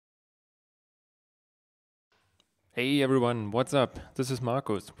Hey everyone, what's up? This is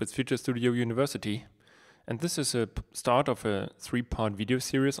Markus with Future Studio University, and this is a start of a 3-part video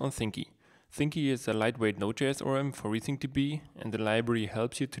series on Thinky. Thinky is a lightweight Node.js ORM for RethinkDB, and the library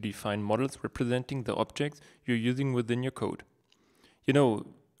helps you to define models representing the objects you're using within your code. You know,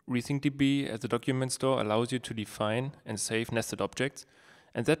 RethinkDB as a document store allows you to define and save nested objects,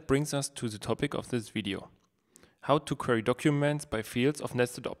 and that brings us to the topic of this video: how to query documents by fields of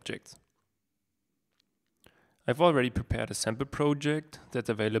nested objects. I've already prepared a sample project that's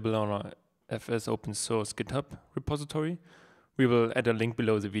available on our FS open source GitHub repository. We will add a link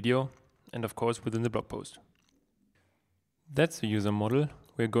below the video and of course within the blog post. That's the user model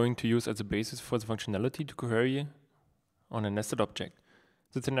we're going to use as a basis for the functionality to query on a nested object.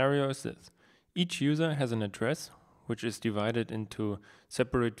 The scenario is this: each user has an address which is divided into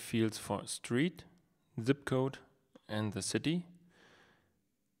separate fields for street, zip code and the city.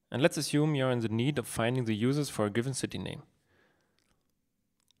 And let's assume you're in the need of finding the users for a given city name.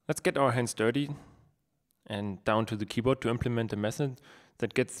 Let's get our hands dirty and down to the keyboard to implement a method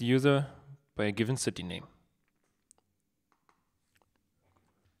that gets the user by a given city name.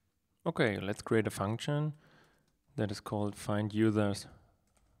 Okay, let's create a function that is called find users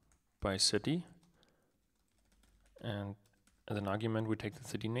by city. And as an argument, we take the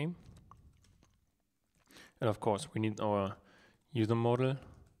city name. And of course, we need our user model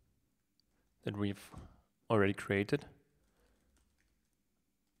that we've already created.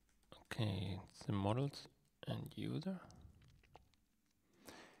 Okay, it's the models and user.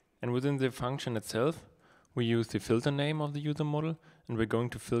 And within the function itself, we use the filter name of the user model, and we're going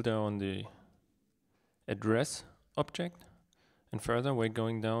to filter on the address object. And further, we're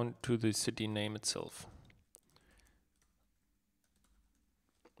going down to the city name itself.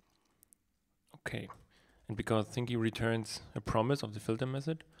 Okay, and because Thinky returns a promise of the filter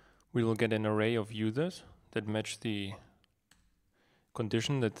method, we will get an array of users that match the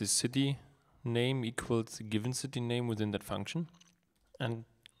condition that the city name equals the given city name within that function. And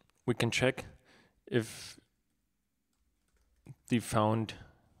we can check if the found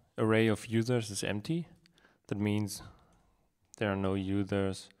array of users is empty. That means there are no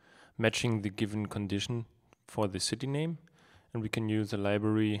users matching the given condition for the city name. And we can use a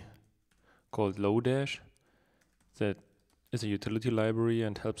library called Lodash that is a utility library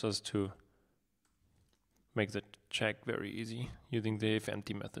and helps us to make the check very easy using the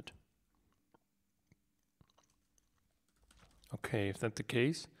ifEmpty method. Okay, if that's the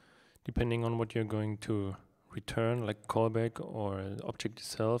case, depending on what you're going to return, like callback or the object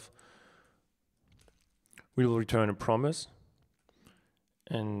itself, we will return a promise,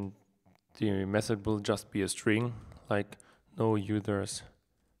 and the method will just be a string, like no users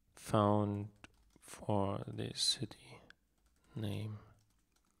found for the city name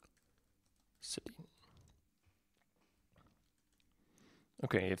city.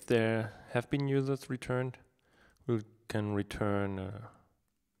 Okay, if there have been users returned, we can return a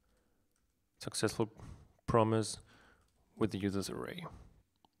successful promise with the users array.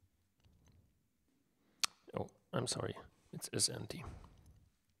 Oh, I'm sorry, it is empty.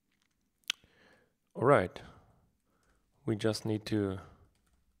 All right, we just need to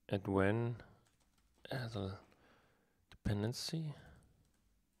add when as a dependency.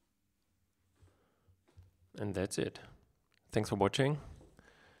 And that's it. Thanks for watching.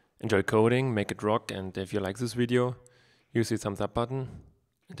 Enjoy coding, make it rock, and if you like this video, use the thumbs up button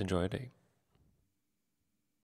and enjoy your day.